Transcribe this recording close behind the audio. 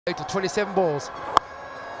To 27 balls.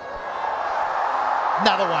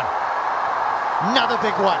 Another one. Another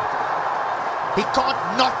big one. He can't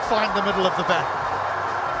not find the middle of the bat.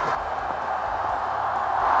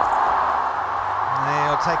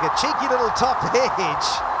 Now take a cheeky little top edge.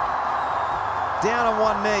 Down on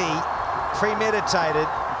one knee. Premeditated.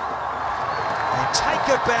 And take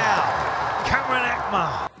a bow. Kamran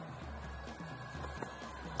Akmal.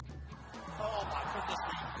 Oh my goodness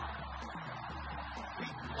me.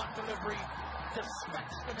 One delivery.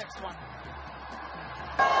 Dispatch the next one.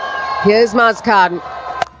 Here's Mazkan.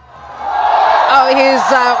 Oh, he's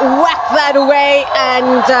whacked that away,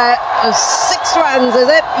 and 6 runs, is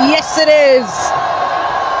it? Yes, it is.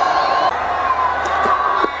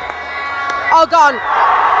 Oh, gone.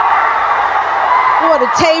 What a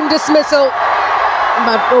tame dismissal,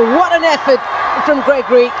 but what an effort from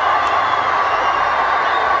Gregory.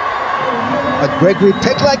 A Gregory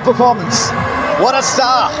Peck-like performance. What a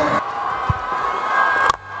star.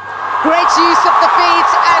 Great use of the feet,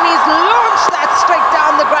 and he's launched that straight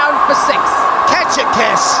down the ground for 6. Catch it,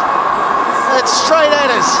 Cass. That's straight at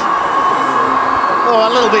us. Oh, a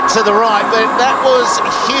little bit to the right, but that was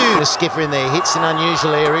huge. The skipper in there hits in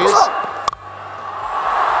unusual areas.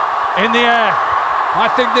 In the air. I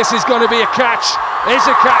think this is going to be a catch. Is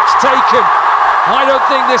a catch taken. I don't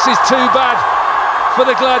think this is too bad for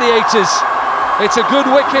the Gladiators. It's a good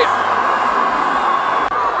wicket.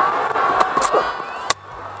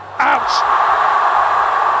 Ouch!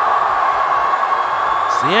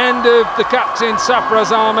 It's the end of the captain,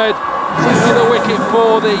 Sarfraz Ahmed. It's another wicket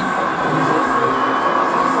for the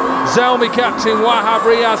Zalmi captain, Wahab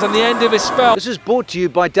Riaz, and the end of his spell. This is brought to you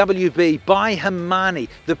by WB, by Hemani,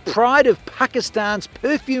 the pride of Pakistan's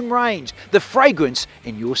perfume range, the fragrance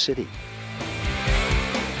in your city.